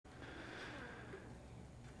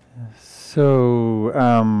So,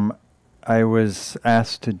 I was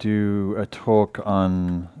asked to do a talk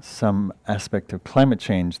on some aspect of climate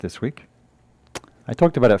change this week. I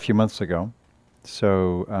talked about it a few months ago.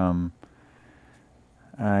 So,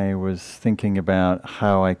 I was thinking about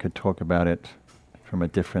how I could talk about it from a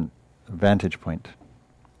different vantage point.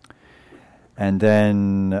 And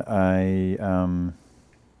then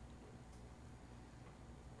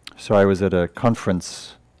so I was at a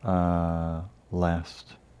conference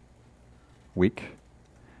last week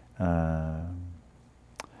for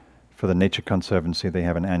the Nature Conservancy. They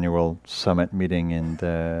have an annual summit meeting in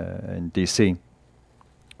DC.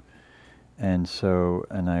 And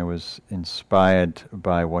I was inspired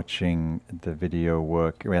by watching the video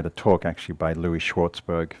work. We had a talk actually by Louis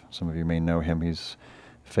Schwartzberg. Some of you may know him. He's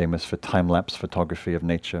famous for time-lapse photography of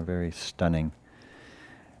nature, very stunning.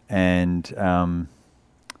 And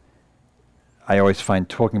I always find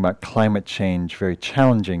talking about climate change very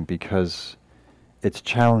challenging because it's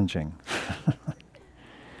challenging.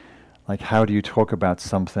 Like, how do you talk about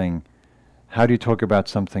something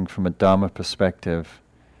from a Dharma perspective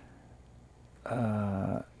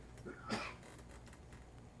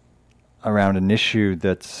around an issue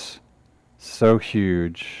that's so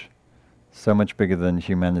huge, so much bigger than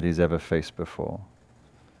humanity's ever faced before,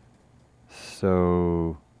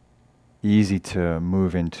 so easy to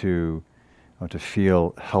move into or to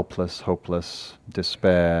feel helpless, hopeless,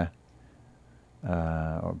 despair,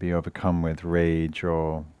 or be overcome with rage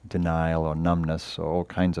or denial or numbness or all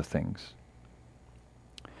kinds of things.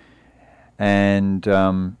 And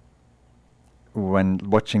when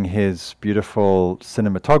watching his beautiful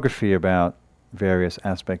cinematography about various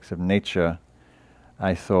aspects of nature,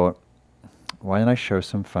 I thought, why don't I show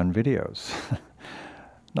some fun videos?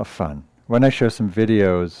 Not fun. Why don't I show some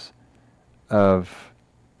videos of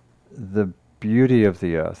the beauty of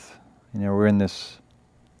the earth? You know, we're in this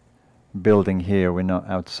building here, we're not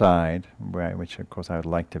outside, which of course I would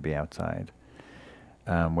like to be outside,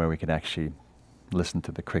 where we could actually listen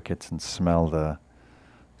to the crickets and smell the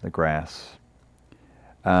grass.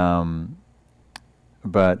 And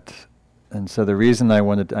so the reason I'm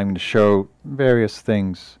going to show various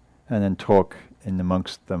things and then talk in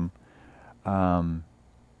amongst them.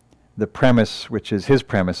 The premise, which is his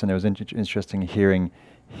premise, and it was interesting hearing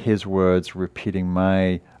his words repeating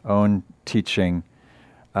my own teaching,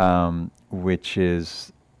 which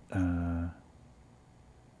is in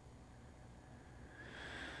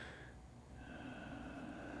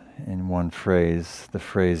one phrase. The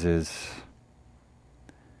phrase is,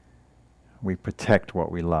 we protect what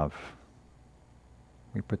we love.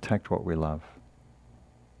 We protect what we love.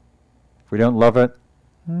 If we don't love it,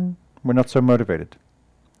 we're not so motivated.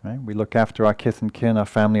 Right? We look after our kith and kin, our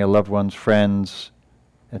family, our loved ones, friends,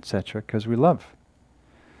 etc., because we love.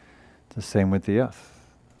 It's the same with the earth.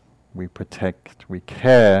 We protect, we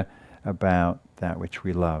care about that which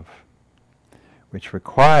we love, which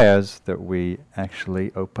requires that we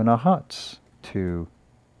actually open our hearts to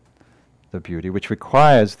the beauty, which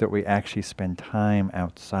requires that we actually spend time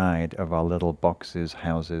outside of our little boxes,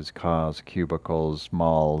 houses, cars, cubicles,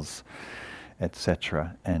 malls,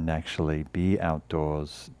 etc., and actually be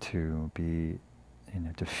outdoors to be,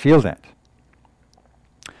 to feel that.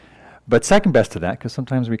 But second best to that, because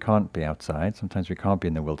sometimes we can't be outside, sometimes we can't be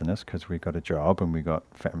in the wilderness because we've got a job and we've got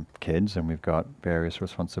kids and we've got various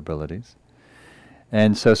responsibilities.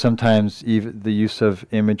 And so sometimes even the use of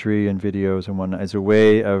imagery and videos and whatnot is a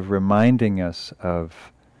way of reminding us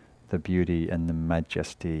of the beauty and the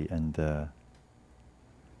majesty and the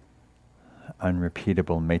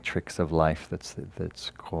unrepeatable matrix of life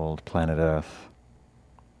that's called planet Earth.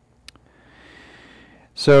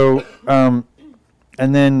 So,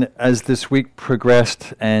 and then as this week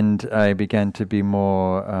progressed and I began to be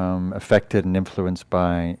more affected and influenced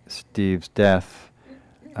by Steve's death,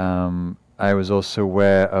 I was also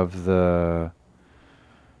aware of the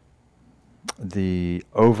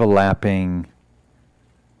overlapping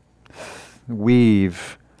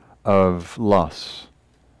weave of loss,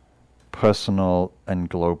 personal and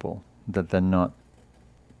global, that they're not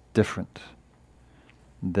different,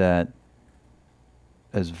 that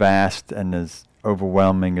as vast and as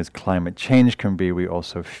overwhelming as climate change can be, we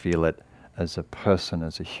also feel it as a person,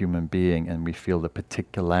 as a human being, and we feel the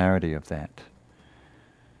particularity of that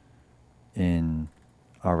in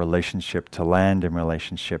our relationship to land, in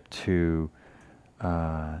relationship to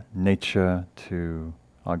nature, to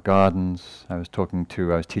our gardens. I was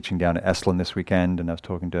teaching down at Esalen this weekend, and I was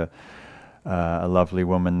talking to a lovely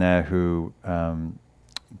woman there who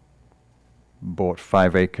bought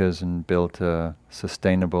 5 acres and built a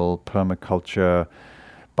sustainable permaculture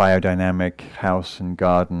biodynamic house and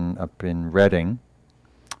garden up in Reading,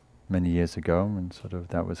 many years ago, and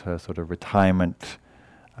that was her retirement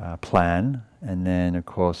plan. And then, of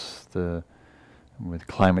course, with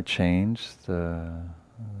climate change, the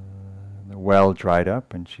well dried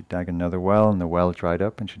up, and she dug another well, and the well dried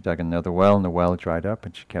up, and she dug another well, and the well dried up,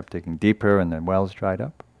 and she kept digging deeper, and the wells dried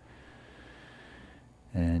up.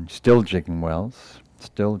 And still digging wells,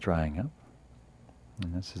 still drying up.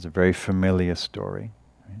 And this is a very familiar story,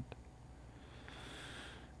 right?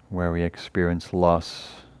 Where we experience loss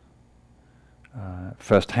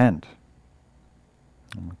firsthand.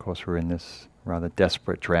 And of course, we're in this rather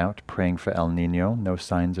desperate drought, praying for El Nino. No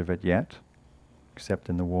signs of it yet, except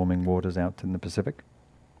in the warming waters out in the Pacific.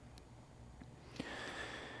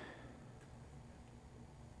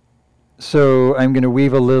 So I'm going to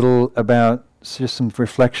weave a little about just some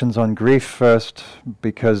reflections on grief first,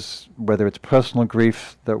 because whether it's personal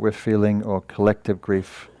grief that we're feeling or collective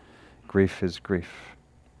grief, grief is grief.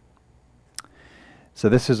 So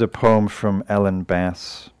this is a poem from Ellen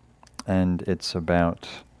Bass, and it's about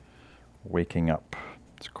waking up.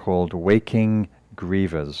 It's called Waking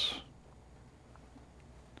Grievers.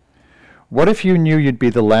 What if you knew you'd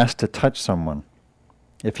be the last to touch someone?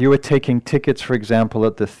 If you were taking tickets, for example,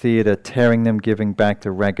 at the theater, tearing them, giving back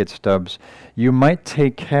the ragged stubs, you might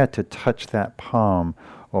take care to touch that palm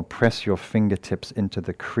or press your fingertips into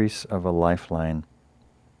the crease of a lifeline.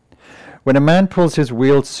 When a man pulls his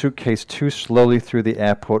wheeled suitcase too slowly through the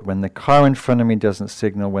airport, when the car in front of me doesn't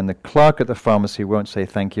signal, when the clerk at the pharmacy won't say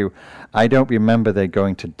thank you, I don't remember they're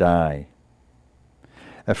going to die.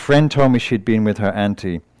 A friend told me she'd been with her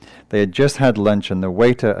auntie. They had just had lunch, and the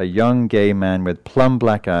waiter, a young gay man with plum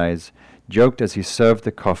black eyes, joked as he served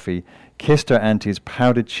the coffee, kissed her auntie's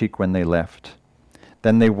powdered cheek when they left.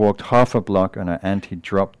 Then they walked half a block, and her auntie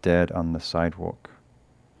dropped dead on the sidewalk.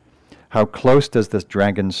 How close does this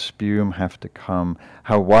dragon's spume have to come?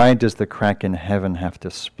 How wide does the crack in heaven have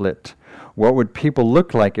to split? What would people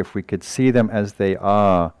look like if we could see them as they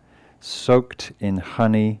are, soaked in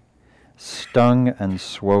honey, stung and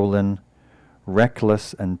swollen,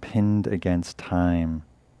 reckless and pinned against time?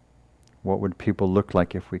 What would people look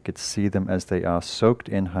like if we could see them as they are, soaked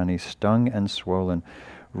in honey, stung and swollen,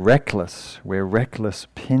 reckless, we're reckless,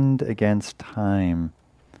 pinned against time,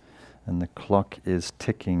 and the clock is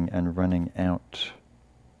ticking and running out.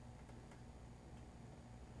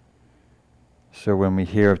 So when we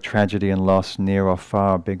hear of tragedy and loss, near or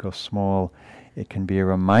far, big or small, it can be a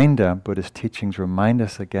reminder. Buddhist teachings remind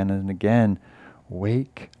us again and again,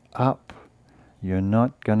 wake up. You're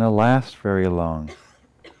not going to last very long.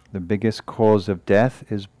 The biggest cause of death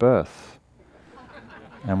is birth.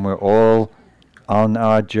 And we're all on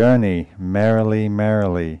our journey, merrily,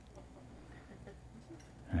 merrily.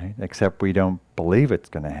 Right? Except we don't believe it's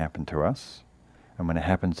going to happen to us. And when it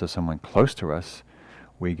happens to someone close to us,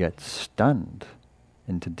 we get stunned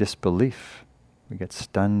into disbelief. We get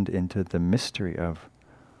stunned into the mystery of,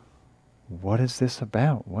 what is this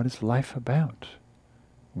about? What is life about?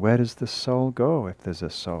 Where does the soul go if there's a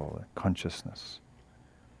soul, a consciousness?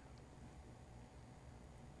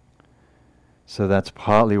 So that's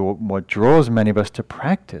partly what draws many of us to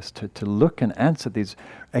practice, to look and answer these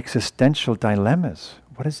existential dilemmas.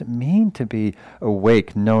 What does it mean to be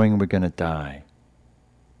awake knowing we're going to die?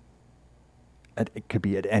 It could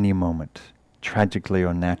be at any moment, tragically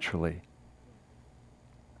or naturally.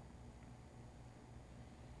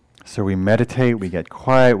 So we meditate, we get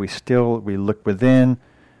quiet, we look within,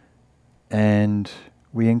 and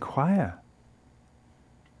we inquire.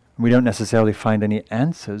 We don't necessarily find any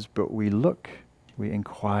answers, but we look, we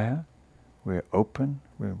inquire, we're open,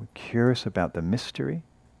 we're curious about the mystery.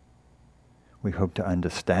 We hope to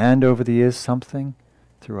understand over the years something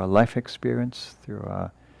through our life experience, through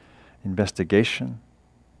our investigation.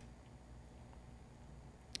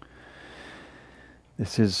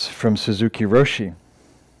 This is from Suzuki Roshi.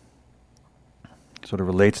 Sort of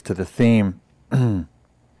relates to the theme.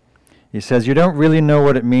 He says, you don't really know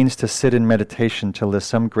what it means to sit in meditation till there's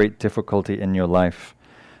some great difficulty in your life,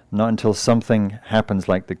 not until something happens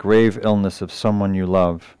like the grave illness of someone you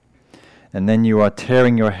love. And then you are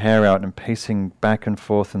tearing your hair out and pacing back and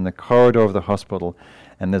forth in the corridor of the hospital,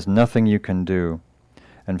 and there's nothing you can do.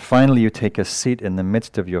 And finally you take a seat in the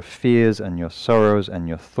midst of your fears and your sorrows and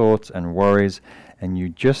your thoughts and worries, and you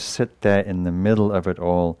just sit there in the middle of it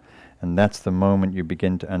all, and that's the moment you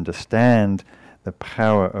begin to understand the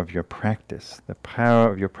power of your practice,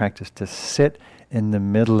 to sit in the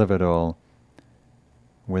middle of it all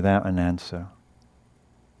without an answer,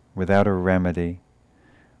 without a remedy,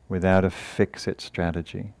 without a fix-it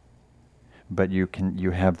strategy. But you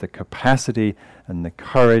have the capacity and the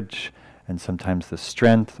courage and sometimes the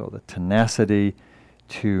strength or the tenacity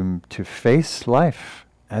to face life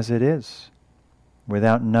as it is,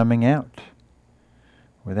 without numbing out,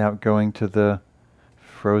 without going to the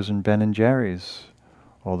frozen Ben & Jerry's,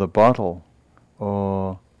 or the bottle,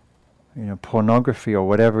 or pornography, or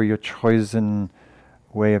whatever your chosen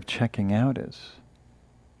way of checking out is.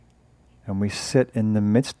 And we sit in the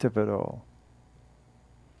midst of it all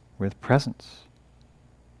with presence.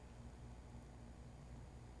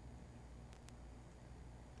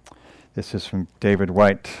 This is from David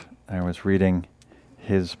White. I was reading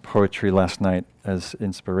his poetry last night as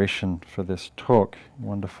inspiration for this talk.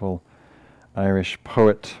 Wonderful Irish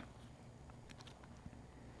poet.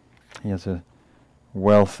 He has a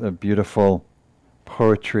wealth of beautiful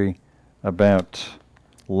poetry about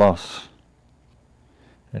loss.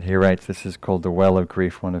 And he writes, this is called The Well of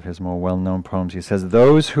Grief, one of his more well-known poems. He says,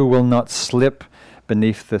 "Those who will not slip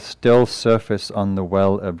beneath the still surface on the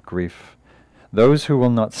well of grief, those who will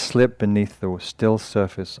not slip beneath the still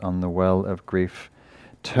surface on the well of grief,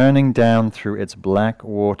 turning down through its black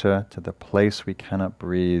water to the place we cannot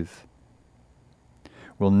breathe,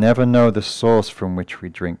 will never know the source from which we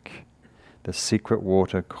drink, the secret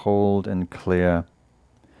water cold and clear,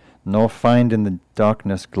 nor find in the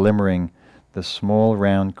darkness glimmering the small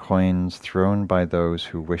round coins thrown by those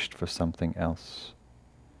who wished for something else.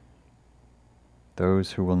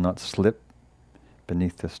 Those who will not slip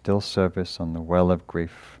beneath the still surface on the well of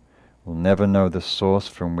grief will never know the source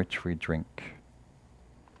from which we drink."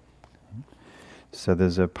 So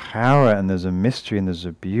there's a power and there's a mystery and there's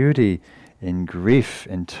a beauty in grief,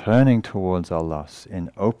 in turning towards our loss,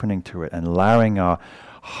 in opening to it and allowing our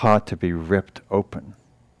heart to be ripped open,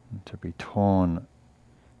 to be torn,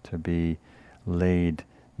 to be laid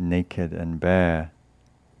naked and bare,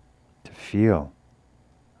 to feel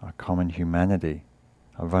our common humanity,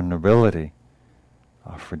 our vulnerability,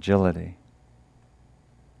 our fragility.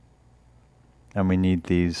 And we need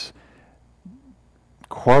these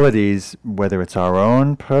qualities, whether it's our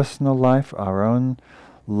own personal life, our own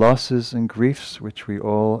losses and griefs, which we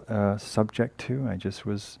all are subject to. I just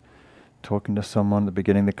was talking to someone at the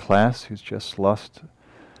beginning of the class who's just lost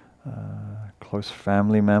a close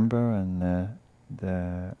family member and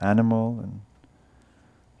the animal,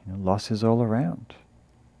 and losses all around.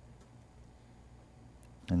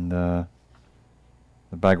 And the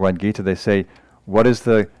Bhagavad Gita, they say, what is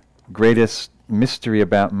the greatest mystery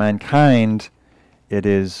about mankind? It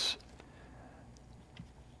is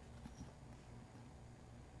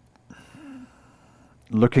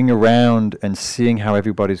looking around and seeing how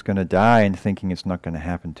everybody's going to die and thinking it's not going to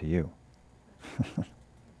happen to you.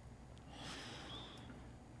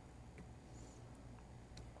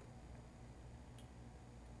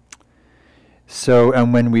 So,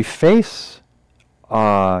 and when we face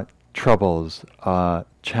our troubles, our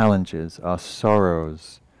challenges, our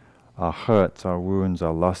sorrows, our hurts, our wounds,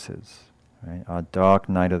 our losses, right? Our dark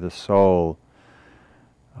night of the soul,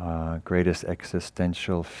 our greatest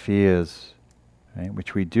existential fears, right?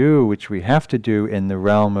 which we have to do in the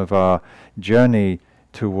realm of our journey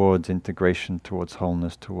towards integration, towards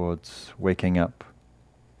wholeness, towards waking up.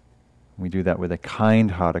 We do that with a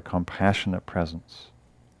kind heart, a compassionate presence.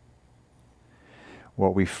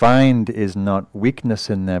 What we find is not weakness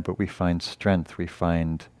in there, but we find strength, we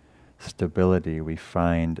find stability, we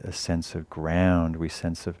find a sense of ground,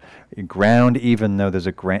 even though there's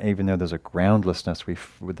a groundlessness,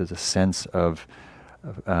 there's a sense of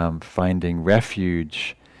finding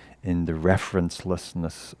refuge in the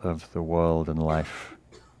referencelessness of the world and life,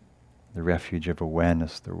 the refuge of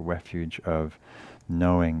awareness, the refuge of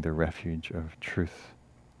knowing, the refuge of truth.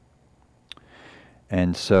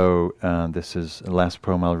 And so this is the last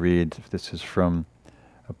poem I'll read. This is from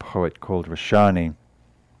a poet called Rashani,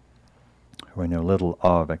 who I know little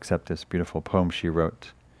of except this beautiful poem she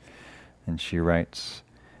wrote. And she writes,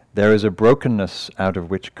 "There is a brokenness out of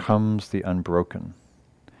which comes the unbroken.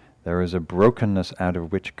 There is a brokenness out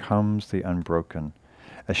of which comes the unbroken,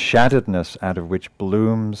 a shatteredness out of which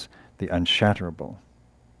blooms the unshatterable.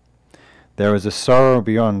 There is a sorrow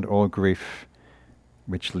beyond all grief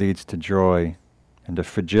which leads to joy, and a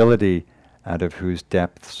fragility out of whose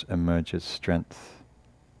depths emerges strength.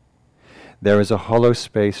 There is a hollow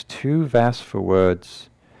space too vast for words,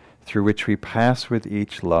 through which we pass with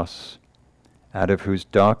each loss, out of whose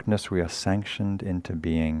darkness we are sanctioned into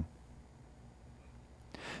being.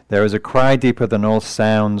 There is a cry deeper than all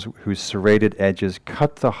sounds, whose serrated edges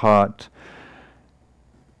cut the heart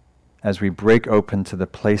as we break open to the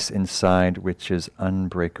place inside which is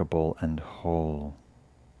unbreakable and whole."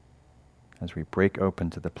 As we break open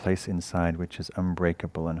to the place inside which is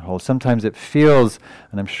unbreakable and whole. Sometimes it feels,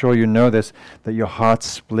 and I'm sure you know this, that your heart's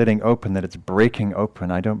splitting open, that it's breaking open.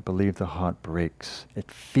 I don't believe the heart breaks. It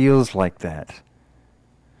feels like that.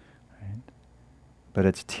 but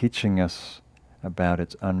it's teaching us about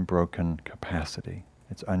its unbroken capacity,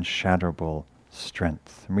 its unshatterable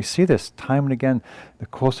strength. And we see this time and again, the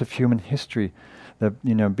course of human history,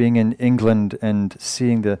 being in England and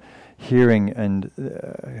hearing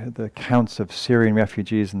the accounts of Syrian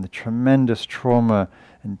refugees and the tremendous trauma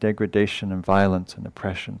and degradation and violence and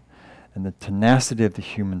oppression, and the tenacity of the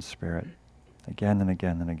human spirit, again and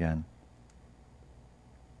again and again.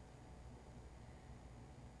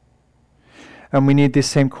 And we need these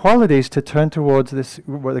same qualities to turn towards this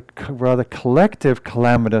rather collective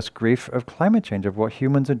calamitous grief of climate change, of what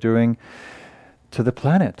humans are doing to the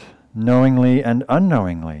planet, knowingly and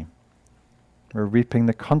unknowingly. We're reaping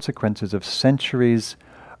the consequences of centuries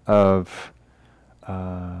of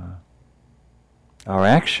our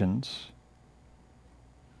actions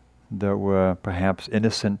that were perhaps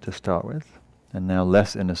innocent to start with, and now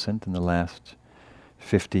less innocent in the last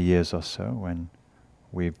 50 years or so, when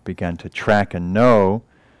we've begun to track and know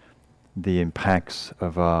the impacts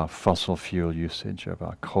of our fossil fuel usage, of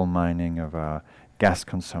our coal mining, of our gas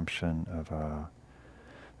consumption, of our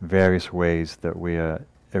various ways that we are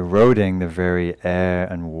eroding the very air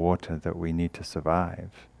and water that we need to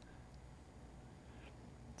survive.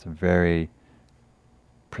 It's a very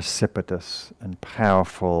precipitous and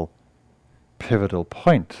powerful, pivotal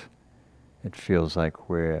point it feels like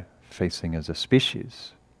we're facing as a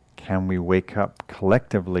species. Can we wake up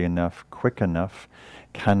collectively enough, quick enough?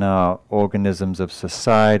 Can our organisms of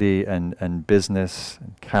society and business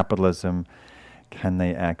and capitalism, can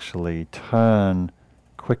they actually turn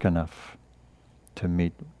quick enough to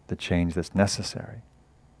meet the change that's necessary?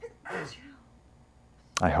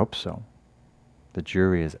 I hope so. The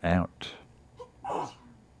jury is out.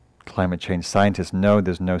 Climate change scientists know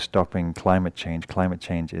there's no stopping climate change. Climate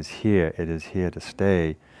change is here. It is here to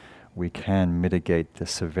stay. We can mitigate the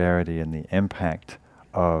severity and the impact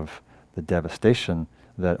of the devastation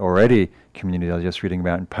that already communities, I was just reading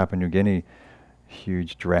about in Papua New Guinea,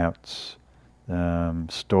 huge droughts,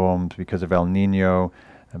 storms because of El Nino,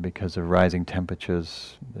 and because of rising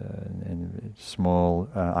temperatures, and small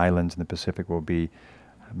islands in the Pacific will be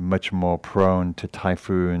much more prone to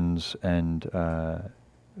typhoons and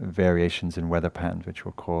variations in weather patterns, which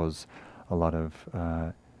will cause a lot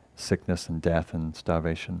of sickness and death and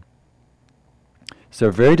starvation. So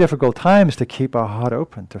very difficult times to keep our heart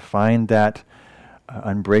open, to find that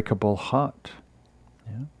unbreakable heart.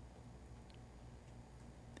 Yeah?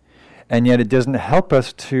 And yet it doesn't help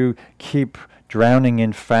us to keep drowning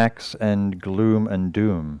in facts and gloom and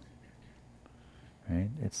doom. Right?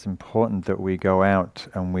 It's important that we go out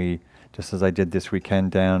and we, just as I did this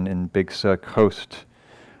weekend down in Big Sur Coast,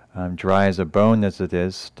 dry as a bone as it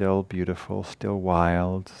is, still beautiful, still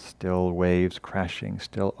wild, still waves crashing,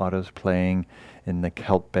 still otters playing in the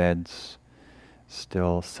kelp beds,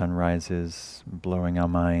 still sunrises blowing our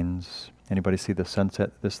minds. Anybody see the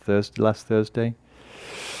sunset last Thursday?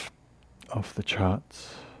 Off the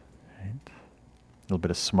charts. Right? A little bit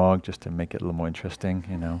of smog just to make it a little more interesting,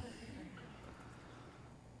 you know.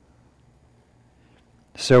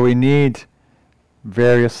 So we need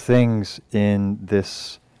various things in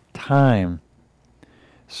this time.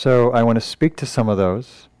 So I want to speak to some of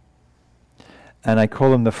those, and I call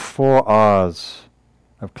them the 4 R's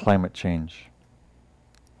of climate change.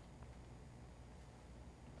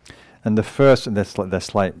 And the first, and there's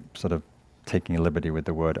slight sort of taking a liberty with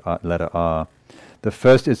the word letter R. The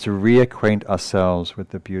first is to reacquaint ourselves with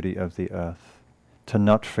the beauty of the earth, to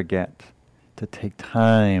not forget, to take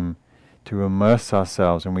time to immerse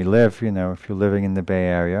ourselves. And we live, if you're living in the Bay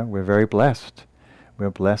Area, we're very blessed. We're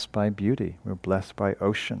blessed by beauty. We're blessed by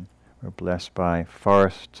ocean. We're blessed by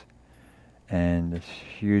forest and this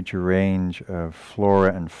huge range of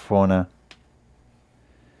flora and fauna.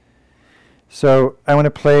 So I want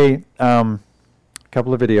to play a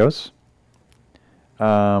couple of videos.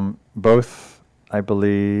 Both, I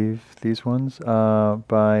believe, these ones are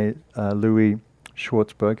by Louis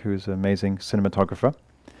Schwartzberg, who's an amazing cinematographer.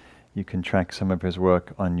 You can track some of his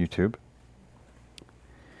work on YouTube.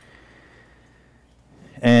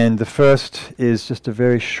 And the first is just a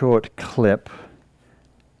very short clip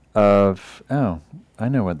of, I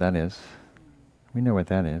know what that is. We know what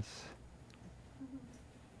that is.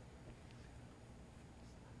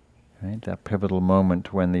 Right? That pivotal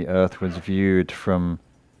moment when the Earth was viewed from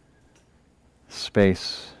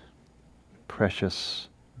space, precious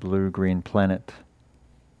blue-green planet.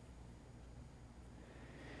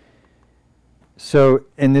 So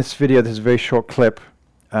in this video, this is a very short clip,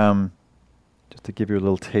 just to give you a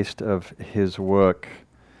little taste of his work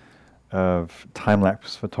of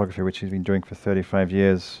time-lapse photography, which he's been doing for 35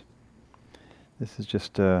 years. This is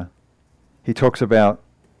just, he talks about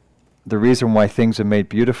the reason why things are made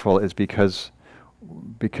beautiful is because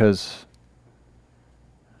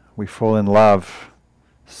we fall in love,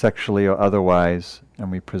 sexually or otherwise,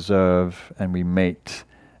 and we preserve and we mate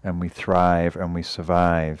and we thrive and we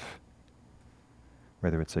survive.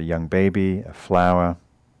 Whether it's a young baby, a flower.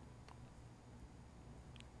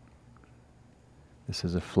 This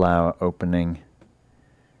is a flower opening.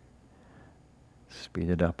 Speed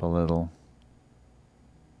it up a little.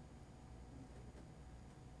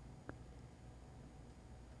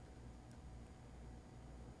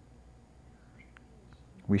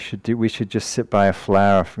 We should just sit by a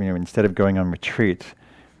flower, instead of going on retreat.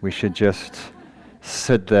 We should just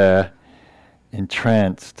sit there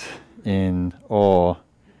entranced in awe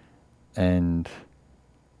and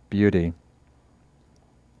beauty.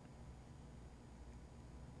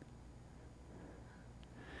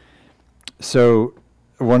 So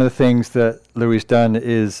one of the things that Louis done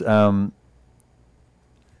is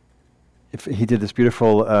if he did this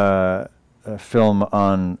beautiful film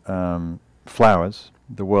on flowers,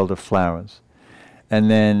 the world of flowers.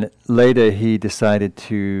 And then later he decided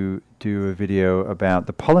to do a video about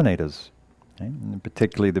the pollinators, okay? And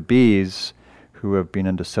particularly the bees who have been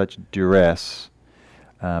under such duress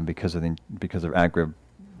because of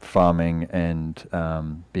agri-farming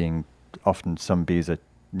and being often some bees are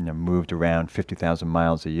moved around 50,000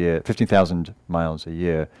 miles a year to pollinate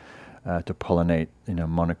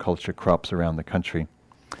monoculture crops around the country.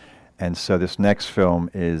 And so this next film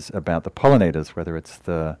is about the pollinators, whether it's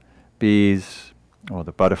the bees or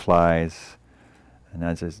the butterflies. And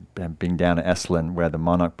as is being down at Esalen, where the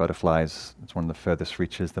monarch butterflies, it's one of the furthest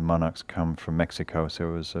reaches, the monarchs come from Mexico. So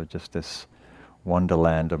it was just this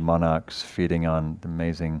wonderland of monarchs feeding on the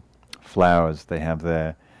amazing flowers they have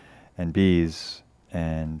there, and bees.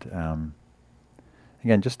 And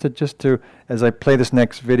again, just to as I play this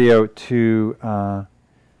next video, to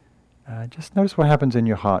just notice what happens in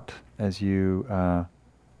your heart as you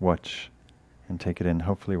watch and take it in.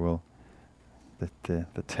 Hopefully,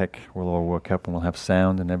 the tech will all work up and we'll have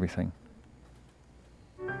sound and everything.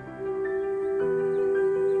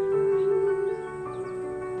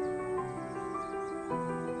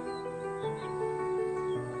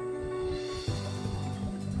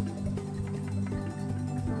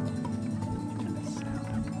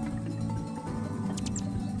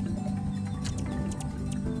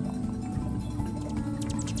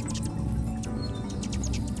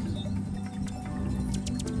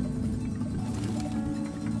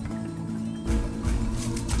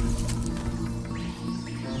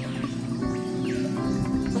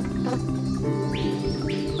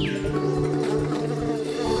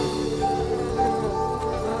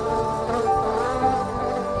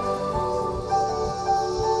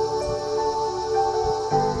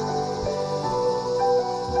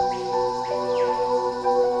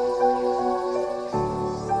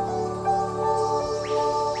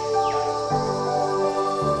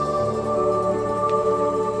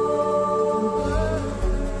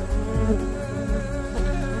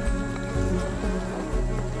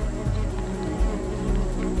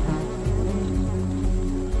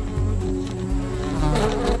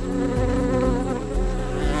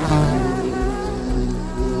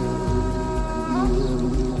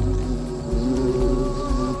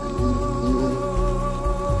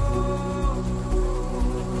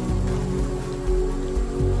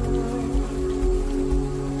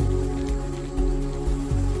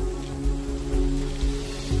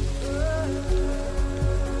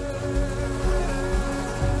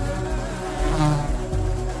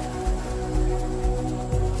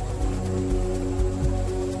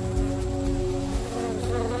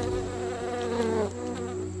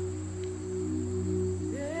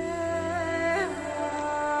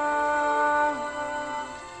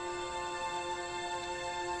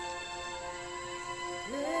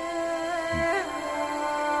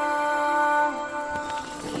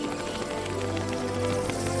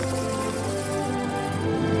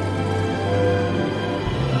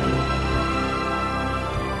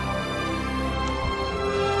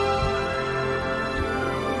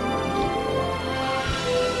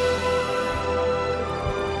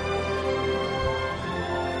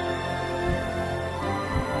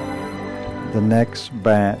 The next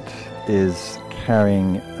bat is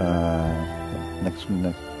carrying,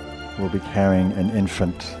 will be carrying an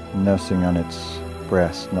infant nursing on its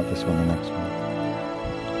breast, not this one, the next one.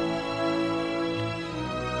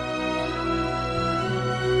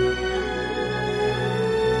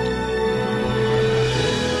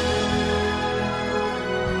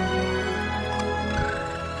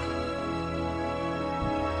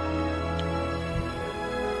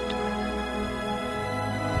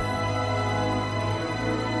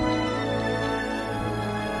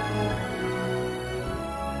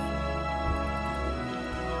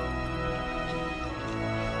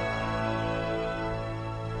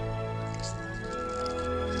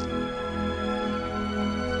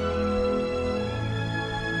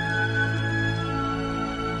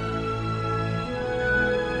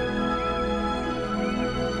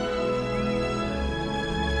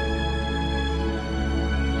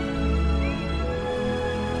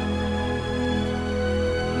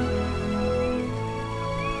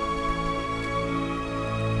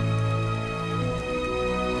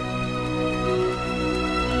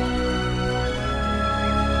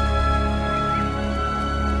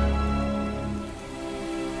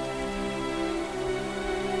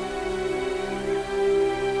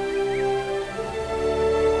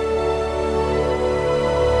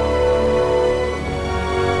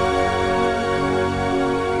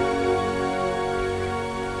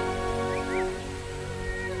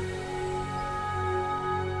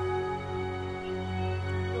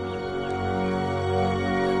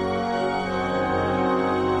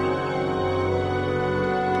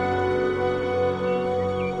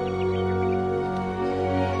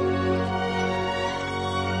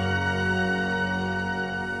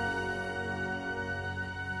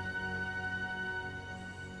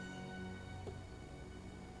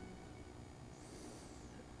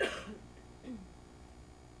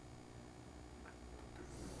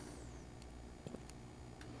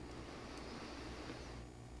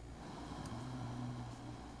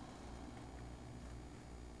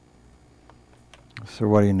 So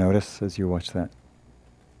what do you notice as you watch that?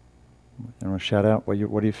 You want to shout out? What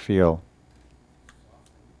do you feel?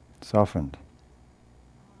 Softened.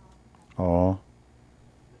 Awe.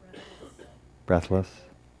 Breathless.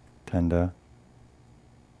 Tender.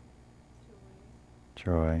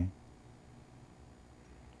 Joy.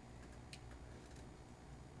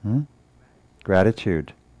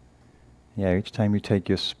 Gratitude. Yeah, each time you take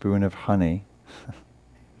your spoon of honey,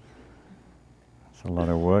 it's a lot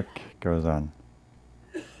of work goes on.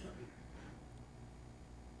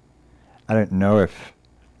 I don't know if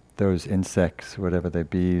those insects, whatever they're,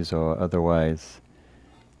 bees or otherwise,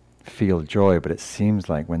 feel joy, but it seems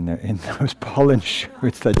like when they're in those pollen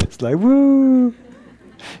shoots, they're just like, woo!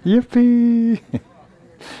 Yippee!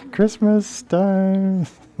 Christmas time!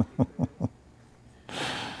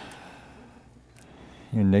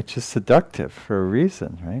 Nature's seductive for a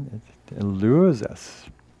reason, right? It allures us.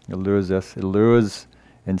 It allures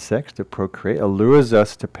insects to procreate, allures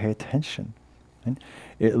us to pay attention. Right?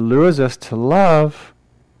 It allures us to love,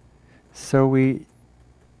 so we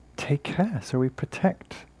take care, so we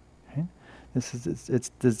protect. Right? It's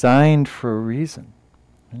designed for a reason.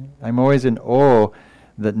 Right? I'm always in awe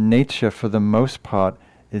that nature, for the most part,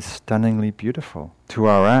 is stunningly beautiful to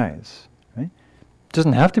our eyes. Right? It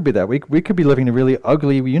doesn't have to be that. We could be living in a really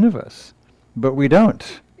ugly universe, but we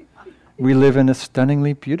don't. We live in a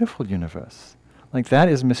stunningly beautiful universe. Like, that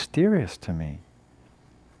is mysterious to me.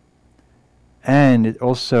 And it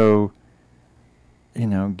also,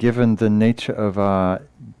 given the nature of our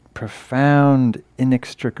profound,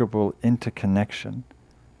 inextricable interconnection,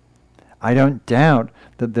 I don't doubt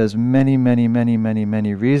that there's many, many, many, many,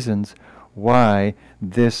 many reasons why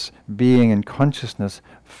this being and consciousness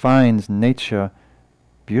finds nature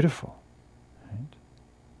beautiful. Right?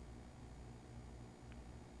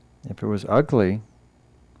 If it was ugly,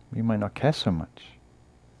 we might not care so much.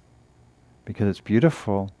 Because it's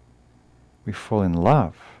beautiful, we fall in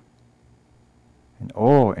love, in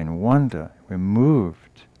awe, in wonder. We're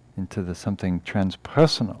moved into something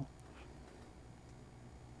transpersonal.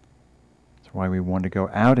 That's why we want to go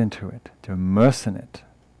out into it, to immerse in it,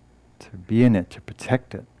 to be in it, to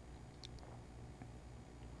protect it.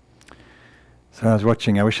 So I was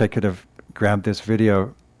watching, I wish I could have grabbed this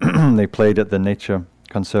video they played at the Nature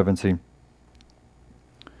Conservancy.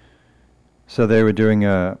 So they were doing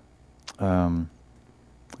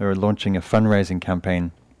they were launching a fundraising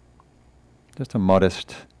campaign, just a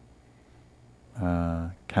modest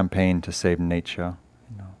campaign to save nature.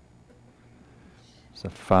 It's a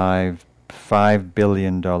 $5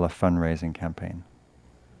 billion fundraising campaign.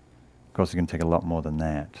 Of course, it's going to take a lot more than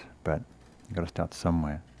that, but you've got to start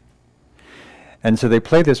somewhere. And so they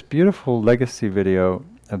played this beautiful legacy video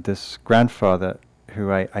of this grandfather who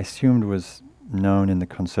I assumed was known in the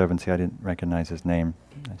Conservancy. I didn't recognize his name.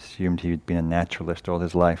 I assumed he'd been a naturalist all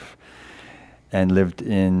his life and lived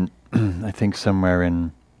in, I think, somewhere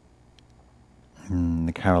in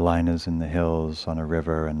the Carolinas, in the hills, on a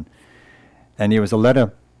river. And it was a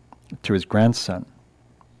letter to his grandson.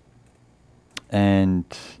 And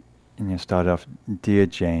started off, "Dear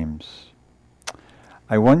James,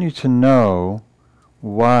 I want you to know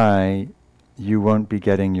why you won't be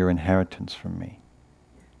getting your inheritance from me.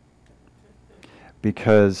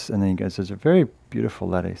 Because," and then he goes, there's a very beautiful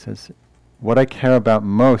letter. He says, "What I care about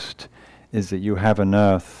most is that you have an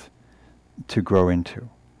earth to grow into,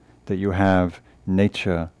 that you have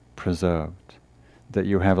nature preserved, that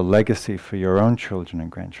you have a legacy for your own children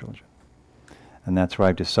and grandchildren. And that's why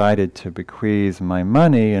I've decided to bequeath my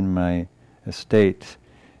money and my estate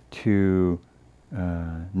to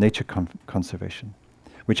nature conservation,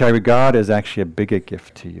 which I regard as actually a bigger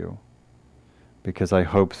gift to you, because I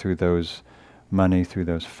hope through those money, through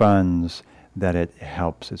those funds, that it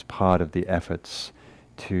helps as part of the efforts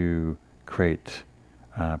to create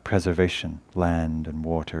preservation, land and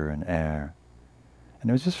water and air." And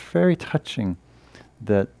it was just very touching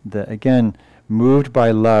that again, moved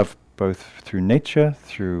by love, both through nature,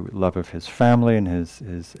 through love of his family and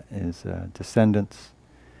his descendants,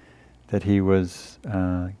 that he was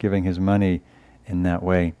giving his money in that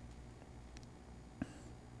way.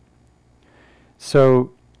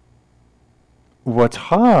 So, what's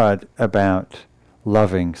hard about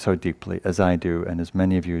loving so deeply, as I do and as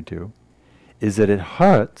many of you do, is that it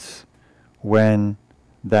hurts when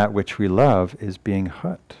that which we love is being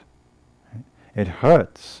hurt. Right? It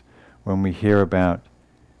hurts when we hear about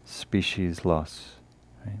species loss,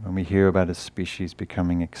 right? When we hear about a species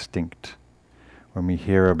becoming extinct, when we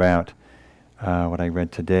hear about what I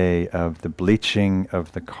read today of the bleaching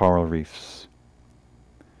of the coral reefs.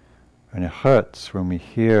 And it hurts when we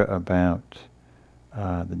hear about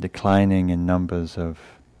the declining in numbers of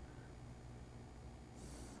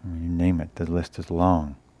You name it, the list is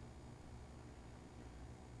long.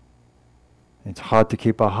 It's hard to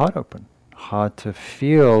keep our heart open, hard to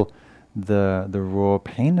feel the raw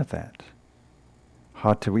pain of that.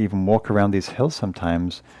 Hard to even walk around these hills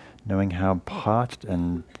sometimes, knowing how parched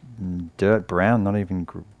and dirt brown, not even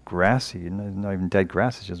grassy, not even dead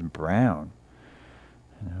grass, it's just brown.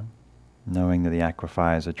 Knowing that the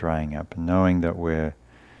aquifers are drying up, knowing that we're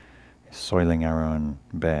soiling our own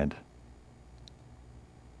bed.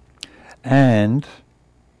 And,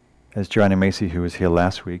 as Joanna Macy, who was here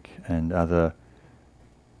last week, and other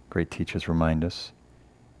great teachers remind us,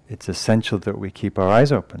 it's essential that we keep our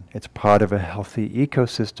eyes open. It's part of a healthy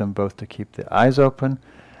ecosystem, both to keep the eyes open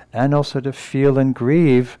and also to feel and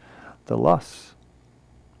grieve the loss.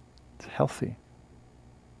 It's healthy.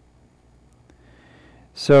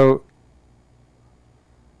 So,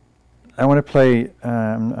 I want to play,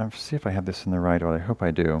 I'll see if I have this in the right order, I hope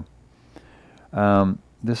I do.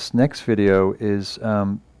 This next video is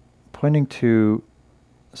pointing to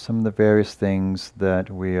some of the various things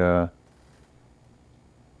that we have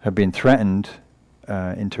been threatened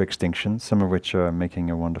into extinction, some of which are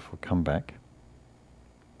making a wonderful comeback.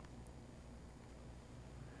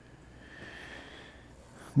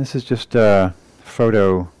 This is just a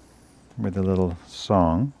photo with a little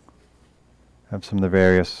song of some of the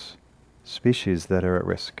various species that are at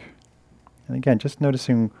risk. And again, just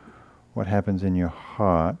noticing what happens in your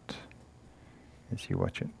heart as you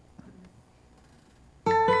watch it.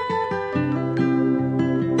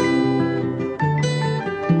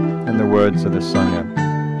 And the words of the song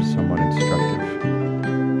are somewhat instructive.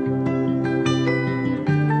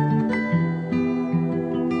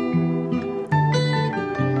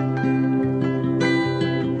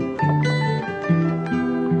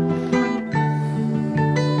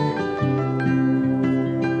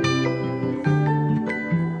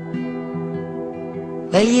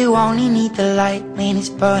 Well, you only need the light when it's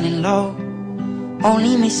burning low.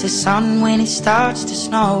 Only miss the sun when it starts to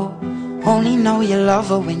snow. Only know you love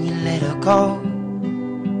her when you let her go.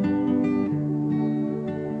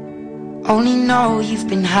 Only know you've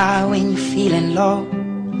been high when you're feeling low.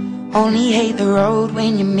 Only hate the road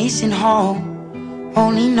when you're missing home.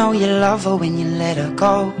 Only know you love her when you let her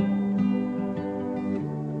go.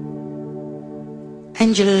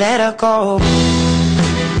 And you let her go.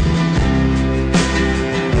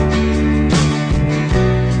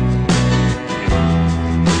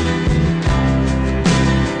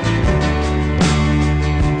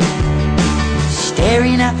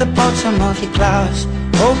 Staring at the bottom of your glass,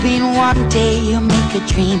 hoping one day you'll make a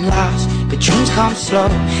dream last. But dreams come slow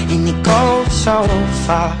and they go so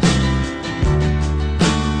fast.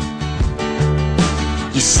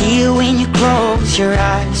 You see it when you close your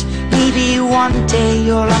eyes. Maybe one day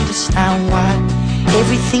you'll understand why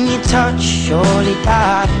everything you touch surely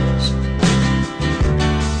dies.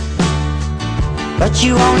 But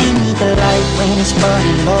you only need the light when it's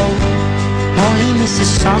burning low. Only miss the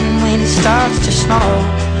sun when it starts to snow.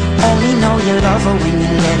 Only know you love her when you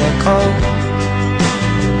let her go.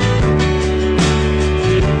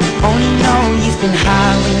 Only know you've been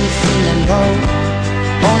high when you're feeling low.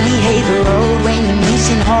 Only hate the road when you're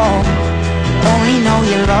missing home. Only know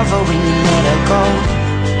you love her when you let her go.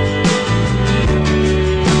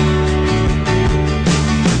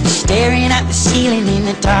 Staring at the ceiling in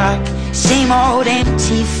the dark, same old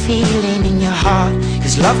empty feeling in your heart.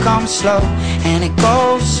 'Cause love comes slow and it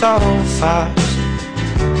goes so fast.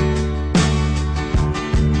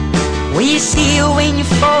 Well, you see it when you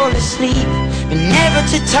fall asleep, but never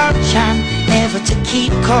to touch and never to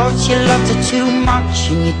keep. 'Cause you loved her too much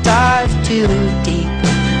and you dive too deep.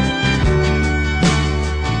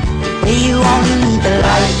 Well, you only need the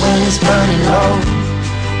light when it's burning low.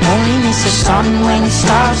 Only miss the sun when it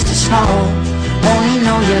starts to snow. Only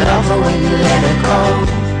know you love her when you let her go.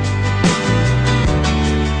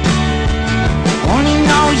 Only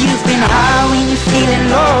know you've been high when you're feeling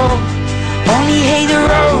low. Only hate the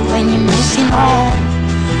road when you're missing home.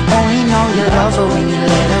 Only know you love her when you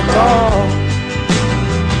let her go.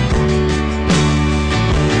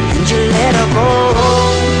 And you let her go.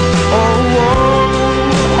 Oh, oh,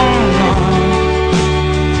 oh, oh.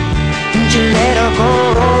 And you let her go.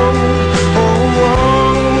 Oh, oh,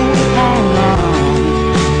 oh, oh.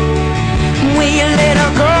 Will you let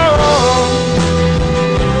her go?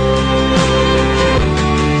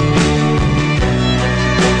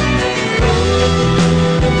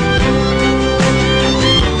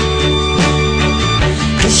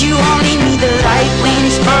 You only need the light when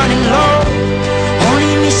it's burning low.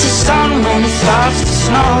 Only miss the sun when it starts to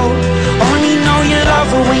snow. Only know you love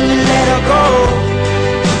her when you let her go.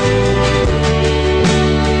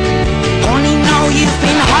 Only know you've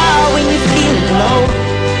been high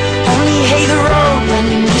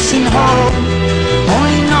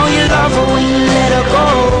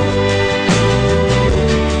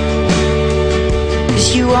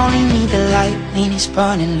light when it's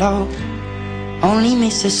burning low. Only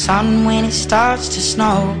miss the sun when it starts to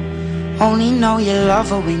snow. Only know you love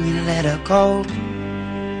her when you let her go.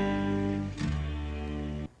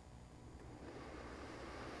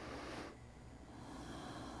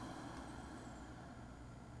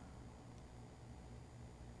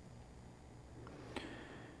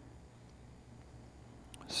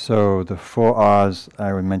 So the 4 R's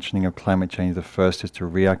I was mentioning of climate change, the first is to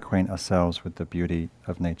reacquaint ourselves with the beauty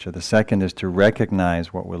of nature. The second is to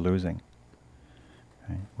recognize what we're losing.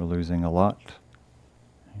 Right? We're losing a lot.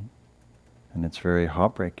 Right? And it's very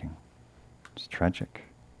heartbreaking. It's tragic.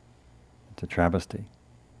 It's a travesty.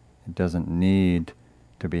 It doesn't need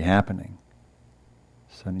to be happening.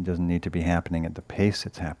 It certainly doesn't need to be happening at the pace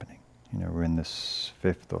it's happening. We're in this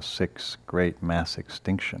 5th or 6th great mass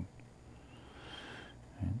extinction.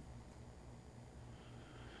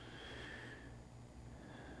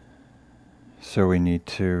 So we need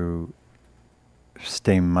to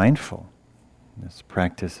stay mindful. This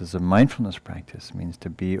practice is a mindfulness practice. It means to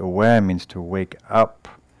be aware, means to wake up,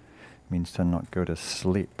 means to not go to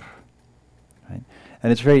sleep. Right?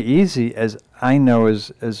 And it's very easy, as I know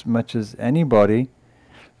as much as anybody,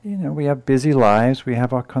 we have busy lives, we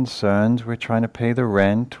have our concerns, we're trying to pay the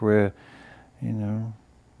rent, we're,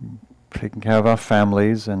 taking care of our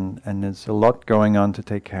families, and there's a lot going on to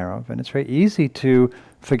take care of. And it's very easy to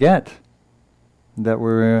forget that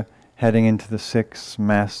we're heading into the 6th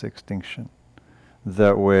mass extinction,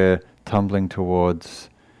 that we're tumbling towards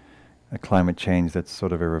a climate change that's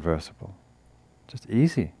sort of irreversible. Just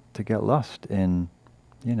easy to get lost in,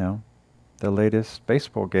 the latest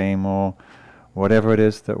baseball game or whatever it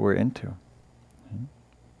is that we're into.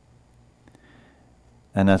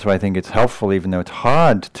 And that's why I think it's helpful, even though it's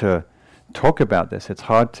hard to talk about this, it's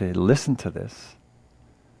hard to listen to this.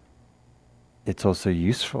 It's also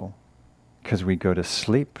useful, because we go to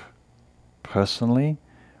sleep. Personally,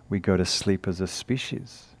 we go to sleep as a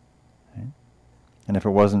species. Right? And if it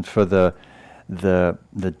wasn't for the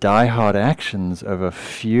die-hard actions of a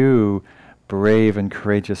few brave and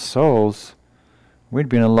courageous souls, we'd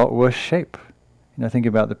be in a lot worse shape. Think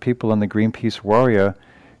about the people on the Greenpeace Warrior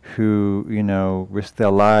who, risked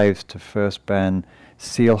their lives to first ban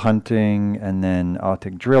seal hunting and then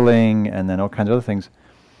Arctic drilling and then all kinds of other things.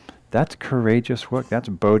 That's courageous work. That's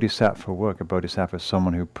bodhisattva work. A bodhisattva is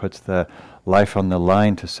someone who puts their life on the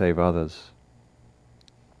line to save others.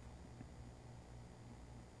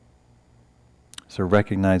 So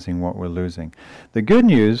recognizing what we're losing. The good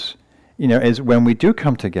news, is when we do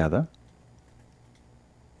come together,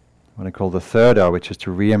 what I call the 3rd R, which is to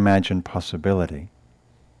reimagine possibility.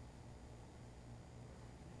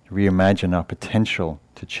 Reimagine our potential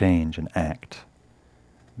to change and act.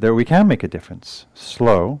 That we can make a difference.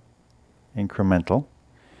 Slow, incremental.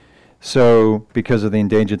 So, because of the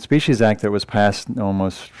Endangered Species Act that was passed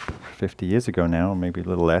almost 50 years ago now, or maybe a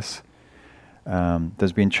little less,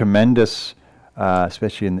 there's been tremendous,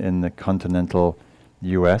 especially in the continental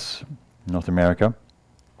U.S., North America,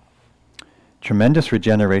 tremendous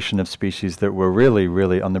regeneration of species that were really,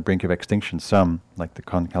 really on the brink of extinction. Some, like the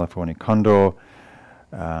California condor,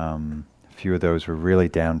 a few of those were really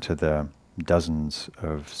down to the dozens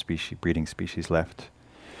of breeding species left.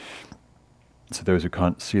 So those who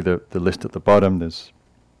can't see the list at the bottom, there's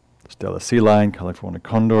Steller sea lion, California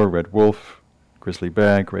condor, red wolf, grizzly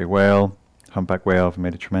bear, gray whale, humpback whale have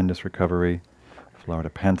made a tremendous recovery, Florida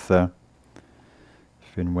panther,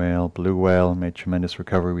 fin whale, blue whale made tremendous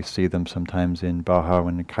recovery. We see them sometimes in Baja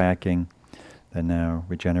when kayaking. They're now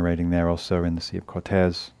regenerating there also in the Sea of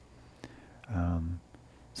Cortez.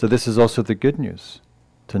 So this is also the good news,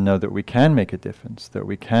 to know that we can make a difference, that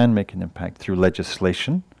we can make an impact through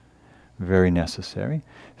legislation, very necessary,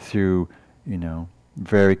 through,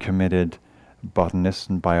 very committed botanists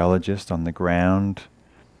and biologists on the ground,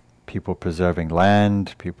 people preserving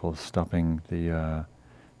land, people stopping the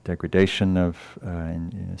degradation of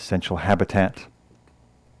essential habitat.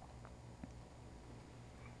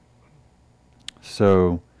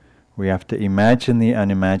 So we have to imagine the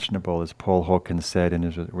unimaginable, as Paul Hawkins said in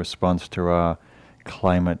his response to our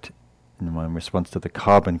climate, in response to the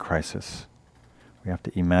carbon crisis. We have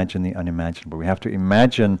to imagine the unimaginable. We have to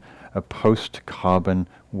imagine a post-carbon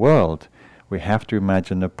world. We have to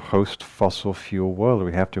imagine a post-fossil fuel world.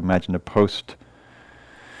 We have to imagine a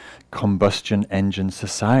post-combustion engine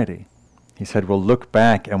society. He said, we'll look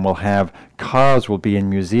back and we'll have cars will be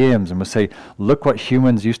in museums and we'll say, look what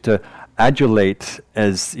humans used to adulate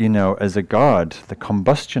as, as a god, the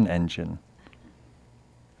combustion engine.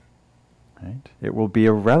 Right? It will be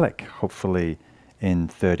a relic, hopefully, in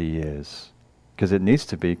 30 years. Because it needs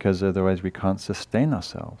to be, because otherwise we can't sustain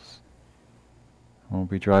ourselves. We'll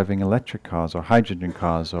be driving electric cars or hydrogen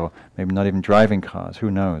cars, or maybe not even driving cars, who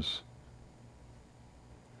knows?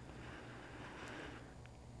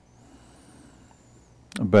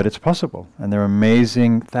 But it's possible, and there are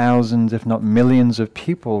amazing thousands, if not millions of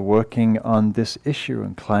people working on this issue,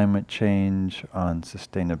 on climate change, on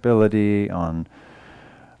sustainability, on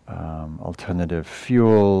alternative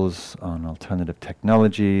fuels, on alternative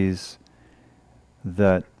technologies,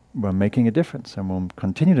 that we're making a difference and will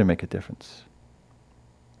continue to make a difference.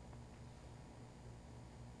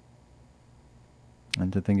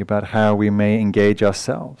 And to think about how we may engage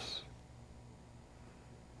ourselves,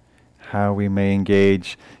 how we may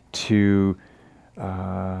engage to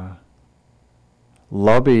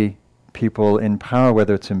lobby people in power,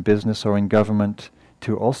 whether it's in business or in government,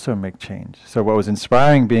 to also make change. So what was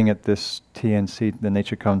inspiring being at this TNC, the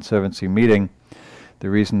Nature Conservancy meeting, the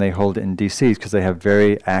reason they hold it in DC is because they have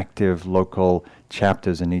very active local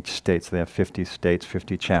chapters in each state. So they have 50 states,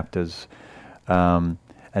 50 chapters.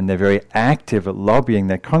 And they're very active at lobbying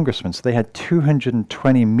their congressmen. So they had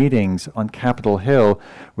 220 meetings on Capitol Hill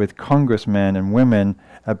with congressmen and women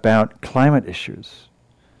about climate issues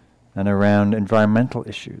and around environmental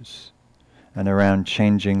issues and around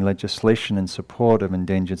changing legislation in support of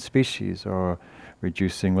endangered species or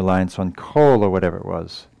reducing reliance on coal or whatever it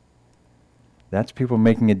was. That's people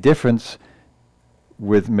making a difference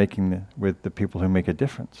with the people who make a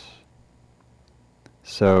difference.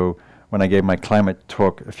 So when I gave my climate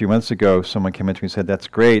talk a few months ago, someone came in to me and said, "That's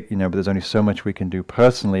great, but there's only so much we can do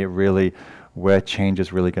personally. Where change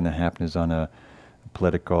is really going to happen is on a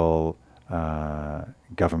political,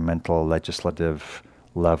 governmental, legislative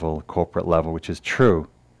level, corporate level," which is true.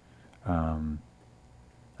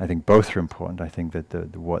 I think both are important. I think that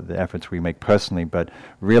the efforts we make personally, but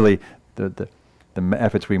really the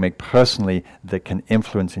efforts we make personally that can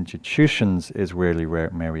influence institutions is really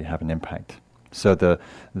where we have an impact. So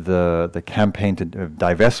the campaign to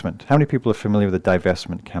divestment. How many people are familiar with the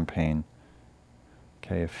divestment campaign?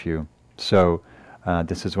 Okay, a few. So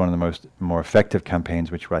this is one of the more effective campaigns,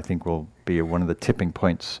 which I think will be one of the tipping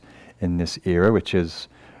points in this era, which is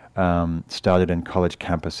started in college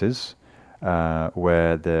campuses,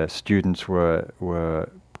 where the students were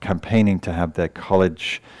campaigning to have their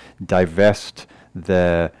college divest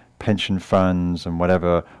their pension funds and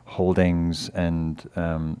whatever holdings and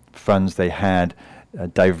funds they had,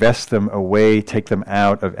 divest them away, take them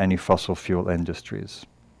out of any fossil fuel industries.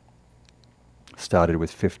 Started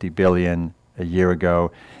with $50 billion a year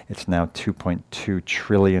ago. It's now $2.2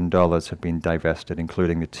 trillion have been divested,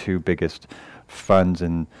 including the two biggest funds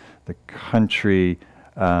in the country,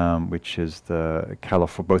 which is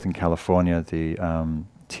both in California, the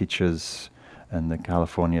teachers and the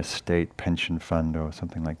California State Pension Fund or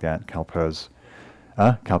something like that, CalPERS.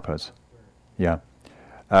 CalPERS, yeah.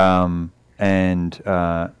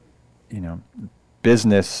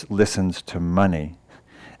 Business listens to money.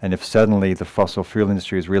 And if suddenly the fossil fuel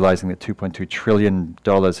industry is realizing that $2.2 trillion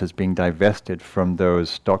has been divested from those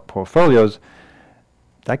stock portfolios,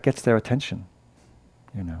 that gets their attention.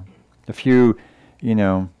 A few,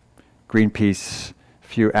 Greenpeace,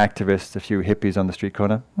 few activists, a few hippies on the street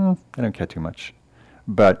corner, they don't care too much.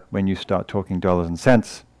 But when you start talking dollars and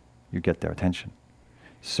cents, you get their attention.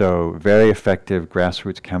 So very effective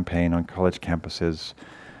grassroots campaign on college campuses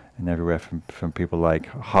and everywhere from people like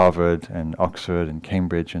Harvard and Oxford and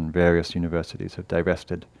Cambridge and various universities have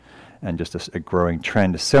divested, and just a growing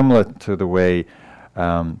trend similar to the way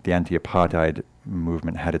the anti-apartheid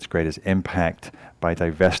movement had its greatest impact by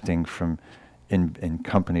divesting from in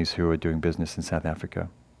companies who were doing business in South Africa.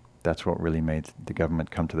 That's what really made the government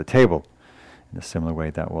come to the table. In a similar way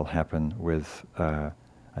that will happen with, I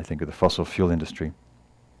think, with the fossil fuel industry.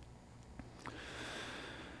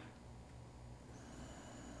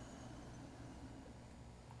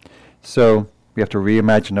 So we have to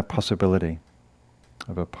reimagine a possibility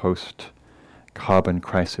of a post-carbon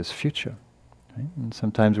crisis future. Right? And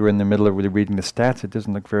sometimes we're in the middle of reading the stats, it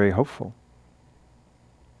doesn't look very hopeful.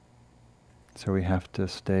 So we have to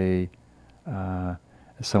stay, as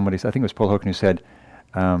somebody, I think it was Paul Hogan who said,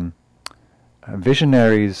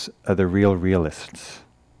 visionaries are the real realists.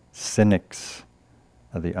 Cynics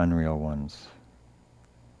are the unreal ones.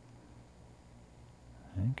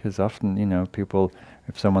 Because often, people,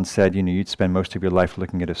 if someone said, you'd spend most of your life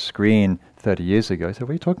looking at a screen 30 years ago, I said, what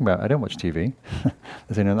are you talking about? I don't watch TV.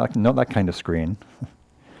 I said, not that kind of screen.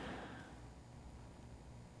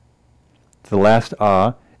 The last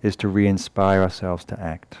R is to re-inspire ourselves to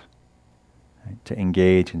act, right? To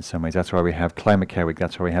engage in some ways. That's why we have Climate Care Week.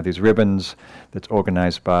 That's why we have these ribbons that's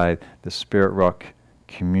organized by the Spirit Rock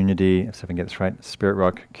Community, if I can get this right, Spirit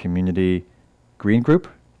Rock Community Green Group.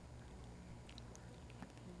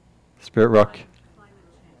 Spirit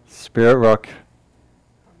Rock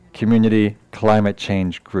Community Climate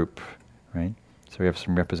Change Group, right? So we have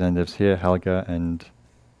some representatives here, Helga and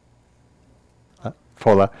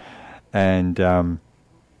Fola, and who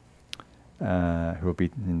will be,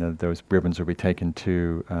 those ribbons will be taken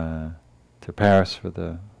to Paris for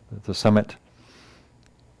the summit.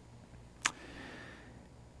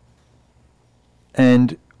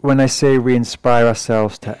 And when I say we inspire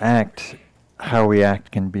ourselves to act, how we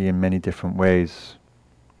act can be in many different ways.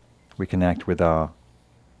 We can act with our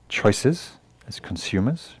choices as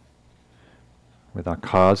consumers, with our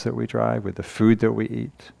cars that we drive, with the food that we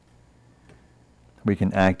eat. We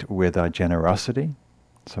can act with our generosity.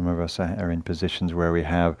 Some of us are in positions where we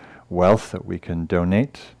have wealth that we can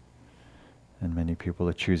donate, and many people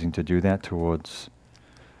are choosing to do that towards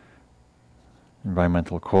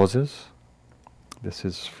environmental causes. This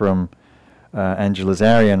is from Angela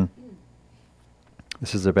Zarian.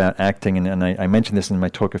 This is about acting, and I mentioned this in my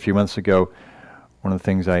talk a few months ago. One of the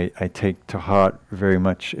things I take to heart very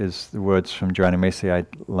much is the words from Joanna Macy. I had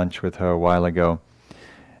lunch with her a while ago,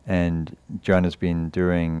 and Joanna's been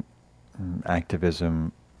doing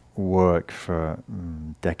activism work for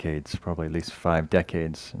decades, probably at least 5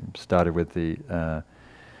 decades. And started with the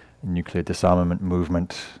nuclear disarmament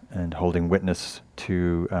movement and holding witness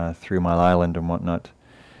to 3 Mile Island and whatnot.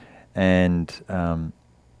 And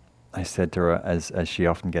I said to her, as she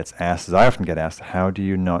often gets asked, as I often get asked, how do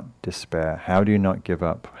you not despair? How do you not give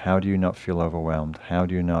up? How do you not feel overwhelmed? How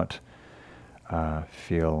do you not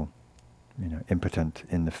feel impotent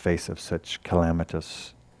in the face of such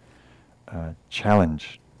calamitous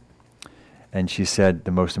challenge? And she said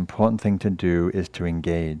the most important thing to do is to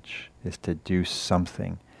engage, is to do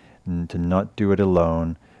something, and to not do it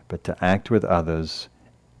alone, but to act with others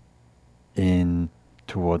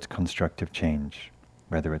towards constructive change.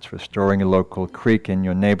 Whether it's restoring a local creek in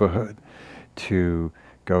your neighborhood, to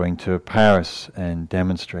going to Paris and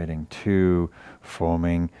demonstrating, to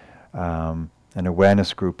forming an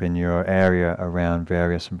awareness group in your area around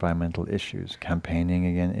various environmental issues, campaigning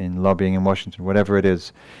again in lobbying in Washington, whatever it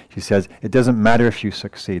is. She says, it doesn't matter if you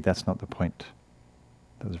succeed, that's not the point.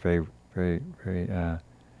 That was a very, very, very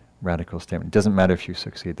radical statement. It doesn't matter if you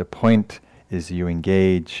succeed. The point is you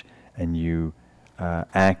engage and you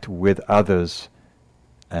act with others,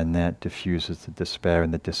 and that diffuses the despair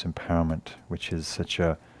and the disempowerment, which is such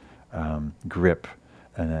a grip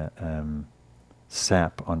and a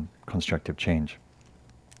sap on constructive change.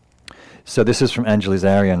 So this is from Angela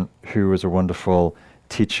Zarian, who was a wonderful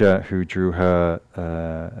teacher who drew her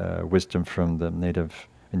wisdom from the native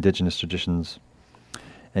indigenous traditions.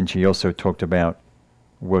 And she also talked about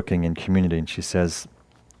working in community. And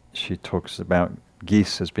she talks about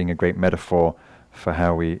geese as being a great metaphor for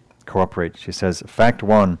how we cooperate. She says, fact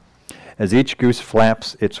 1, as each goose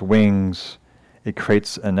flaps its wings, it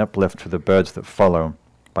creates an uplift for the birds that follow.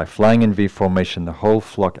 By flying in V formation, the whole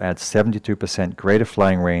flock adds 72% greater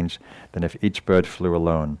flying range than if each bird flew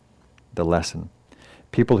alone. The lesson: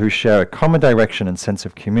 people who share a common direction and sense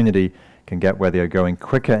of community can get where they are going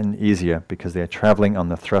quicker and easier because they are traveling on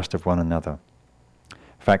the thrust of one another.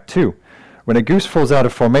 Fact 2, when a goose falls out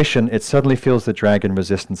of formation, it suddenly feels the drag and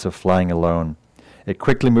resistance of flying alone. It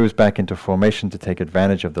quickly moves back into formation to take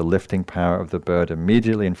advantage of the lifting power of the bird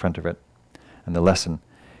immediately in front of it. And the lesson: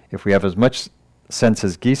 if we have as much sense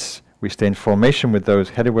as geese, we stay in formation with those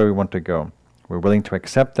headed where we want to go. We're willing to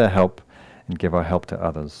accept their help and give our help to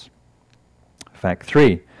others. Fact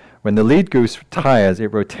 3, when the lead goose tires,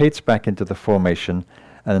 it rotates back into the formation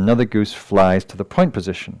and another goose flies to the point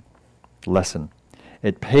position. Lesson: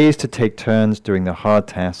 it pays to take turns doing the hard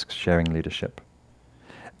tasks, sharing leadership.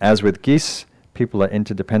 As with geese, people are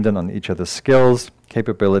interdependent on each other's skills,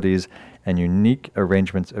 capabilities, and unique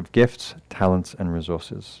arrangements of gifts, talents, and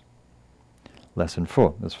resources. Lesson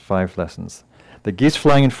 4, there's 5 lessons. The geese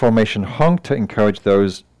flying in formation honk to encourage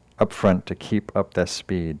those up front to keep up their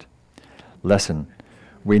speed. Lesson: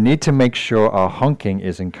 we need to make sure our honking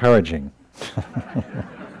is encouraging.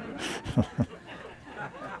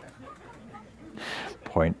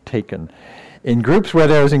 Point taken. In groups where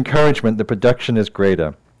there is encouragement, the production is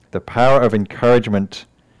greater. The power of encouragement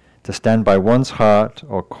to stand by one's heart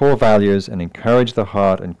or core values and encourage the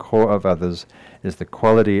heart and core of others is the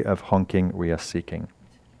quality of honking we are seeking.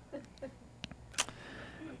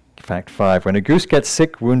 Fact 5, when a goose gets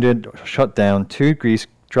sick, wounded, or shot down, 2 geese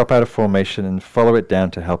drop out of formation and follow it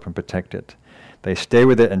down to help and protect it. They stay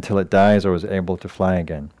with it until it dies or is able to fly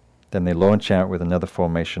again. Then they launch out with another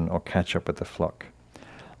formation or catch up with the flock.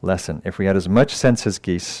 Lesson: if we had as much sense as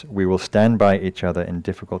geese, we will stand by each other in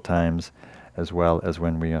difficult times as well as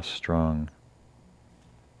when we are strong.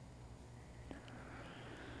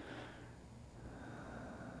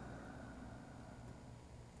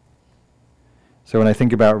 So when I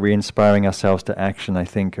think about re-inspiring ourselves to action, I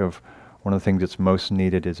think of one of the things that's most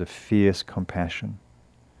needed is a fierce compassion.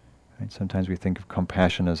 Right? Sometimes we think of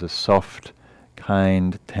compassion as a soft,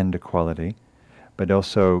 kind, tender quality, but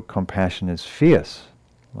also compassion is fierce,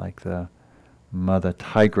 like the mother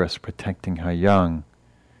tigress protecting her young.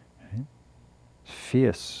 Right?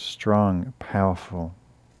 Fierce, strong, powerful,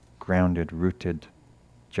 grounded, rooted,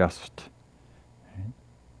 just. Right?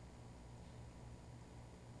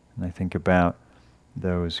 And I think about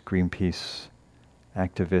those Greenpeace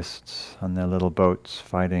activists on their little boats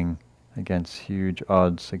fighting against huge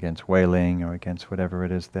odds, against whaling or against whatever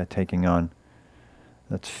it is they're taking on.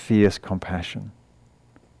 That's fierce compassion.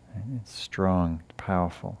 Right? It's strong, it's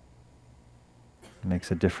powerful. It makes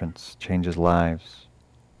a difference, changes lives.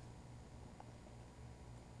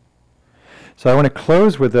 So I want to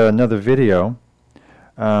close with another video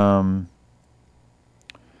and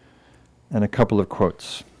a couple of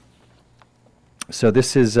quotes. So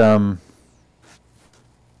this is, well,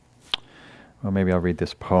 maybe I'll read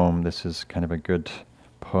this poem. This is kind of a good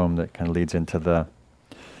poem that kind of leads into there's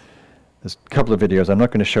a couple of videos. I'm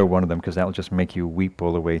not going to show one of them because that will just make you weep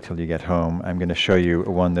all the way till you get home. I'm going to show you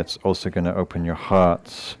one that's also going to open your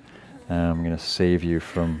hearts. I'm going to save you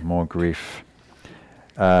from more grief.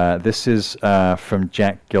 This is from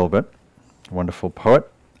Jack Gilbert, a wonderful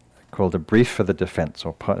poet, called A Brief for the Defense,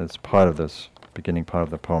 or it's part of this beginning part of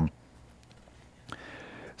the poem.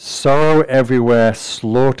 Sorrow everywhere,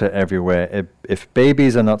 slaughter everywhere. If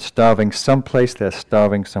babies are not starving someplace, they're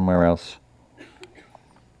starving somewhere else.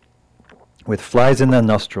 With flies in their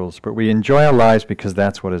nostrils, but we enjoy our lives because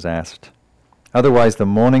that's what is asked. Otherwise, the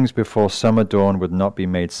mornings before summer dawn would not be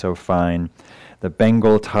made so fine. The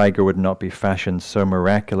Bengal tiger would not be fashioned so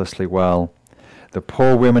miraculously well. The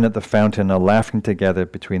poor women at the fountain are laughing together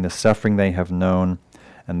between the suffering they have known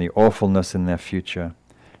and the awfulness in their future,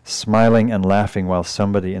 smiling and laughing while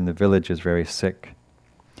somebody in the village is very sick.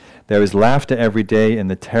 There is laughter every day in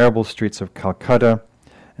the terrible streets of Calcutta,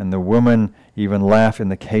 and the women even laugh in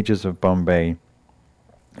the cages of Bombay.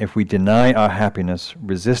 If we deny our happiness,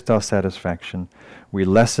 resist our satisfaction, we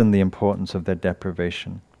lessen the importance of their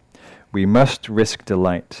deprivation. We must risk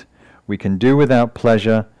delight. We can do without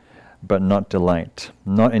pleasure, but not delight,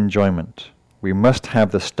 not enjoyment. We must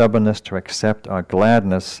have the stubbornness to accept our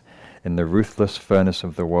gladness in the ruthless furnace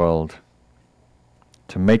of the world.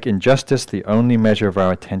 To make injustice the only measure of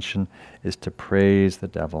our attention is to praise the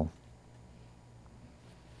devil,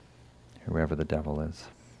 whoever the devil is.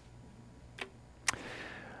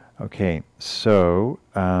 Okay, so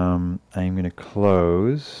I'm going to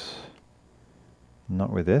close, not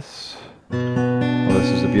with this. Well, this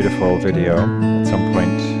is a beautiful video. At some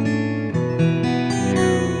point,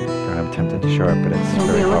 I'm tempted to show it, but it's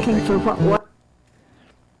very heartbreaking.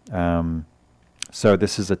 So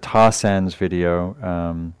this is a tar sands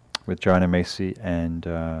video with Joanna Macy and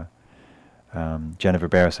Jennifer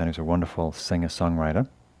Barrison, who's a wonderful singer-songwriter.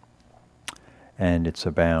 And it's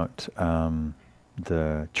about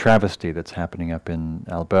the travesty that's happening up in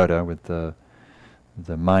Alberta with the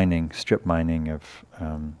mining, strip mining of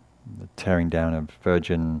the tearing down of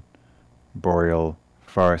virgin boreal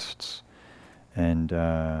forests and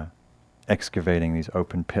excavating these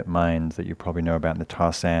open pit mines that you probably know about in the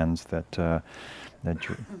tar sands that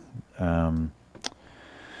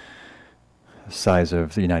size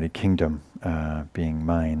of the United Kingdom being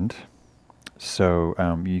mined. So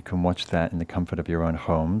you can watch that in the comfort of your own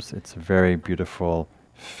homes. It's a very beautiful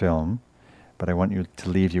film, but I want to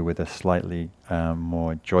leave you with a slightly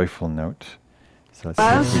more joyful note. So let's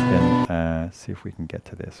see if we can get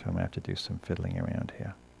to this. I'm going to have to do some fiddling around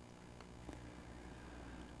here.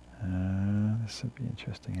 This would be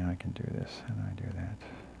interesting how I can do this. How do I do that?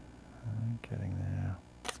 Getting there.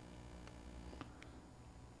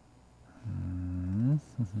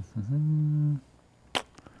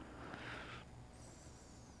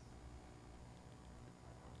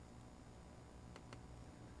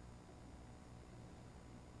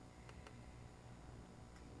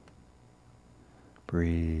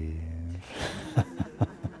 Breathe.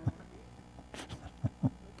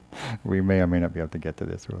 We may or may not be able to get to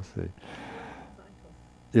this. We'll see.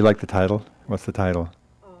 You like the title? What's the title?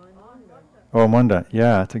 Oh, Monda.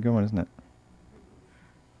 Yeah, it's a good one, isn't it?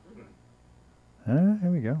 Here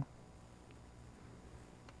we go.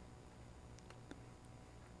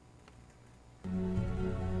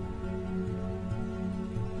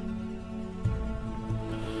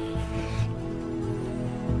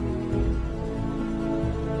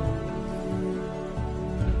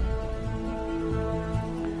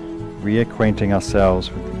 Reacquainting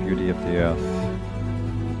ourselves with the beauty of the earth.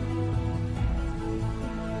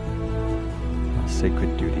 Our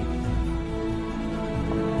sacred duty.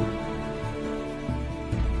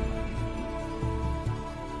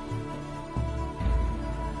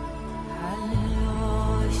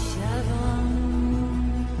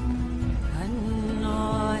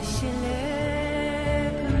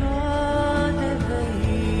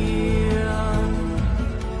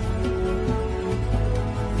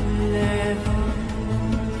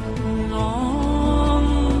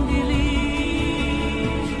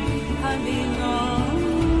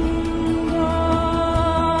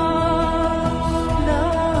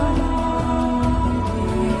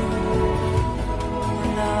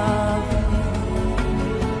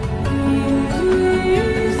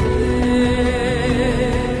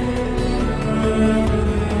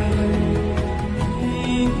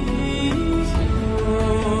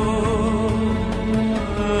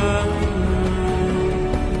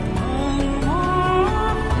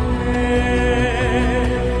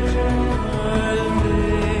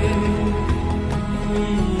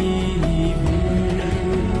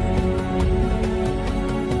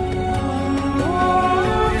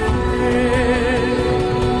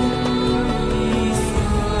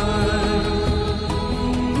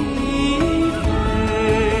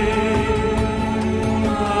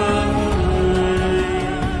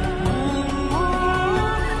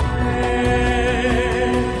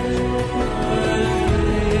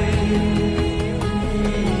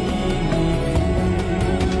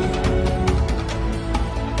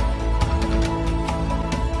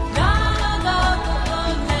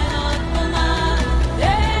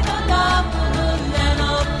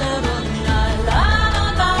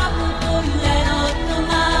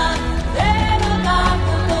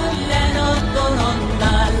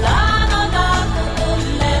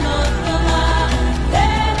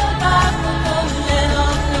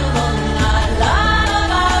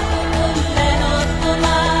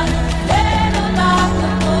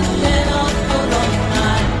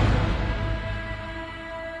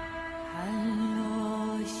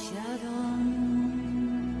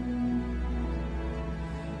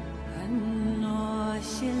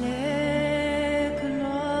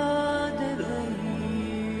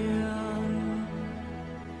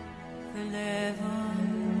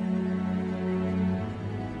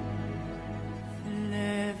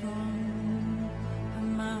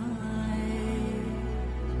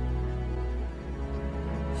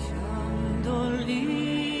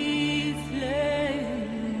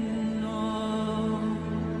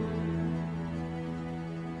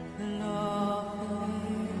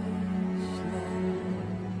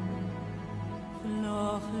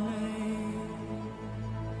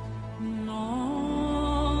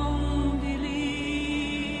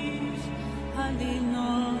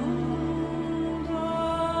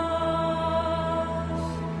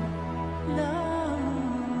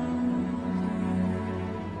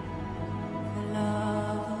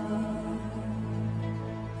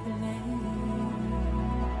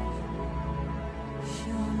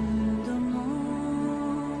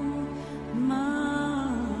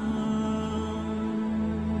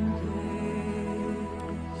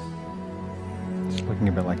 looking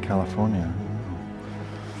a bit like California.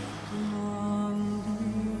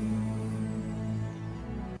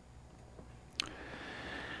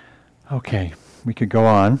 Okay, we could go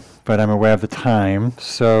on, but I'm aware of the time.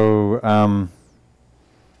 So,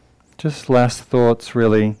 just last thoughts,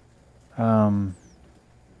 really. As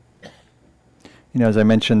I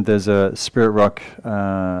mentioned, there's a Spirit Rock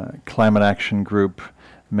climate action group.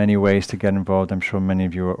 Many ways to get involved. I'm sure many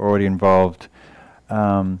of you are already involved.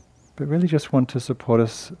 But really just want to support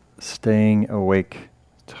us staying awake,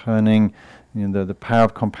 turning. The power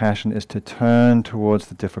of compassion is to turn towards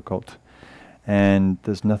the difficult. And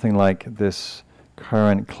there's nothing like this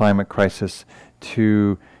current climate crisis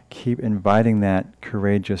to keep inviting that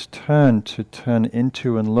courageous turn, to turn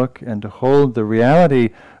into and look and to hold the reality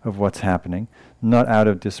of what's happening, not out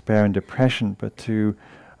of despair and depression, but to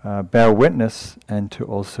bear witness and to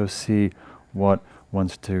also see what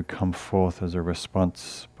wants to come forth as a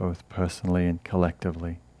response, both personally and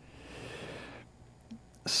collectively.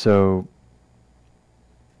 So,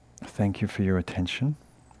 thank you for your attention.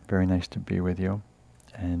 Very nice to be with you,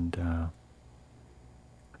 and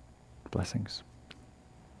blessings.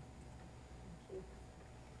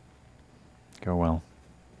 Go well.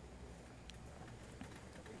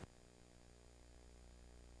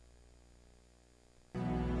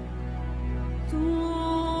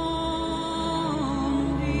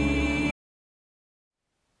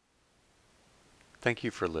 Thank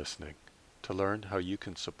you for listening. To learn how you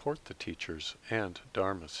can support the teachers and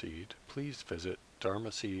Dharma Seed, please visit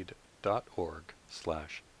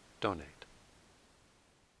dharmaseed.org/donate.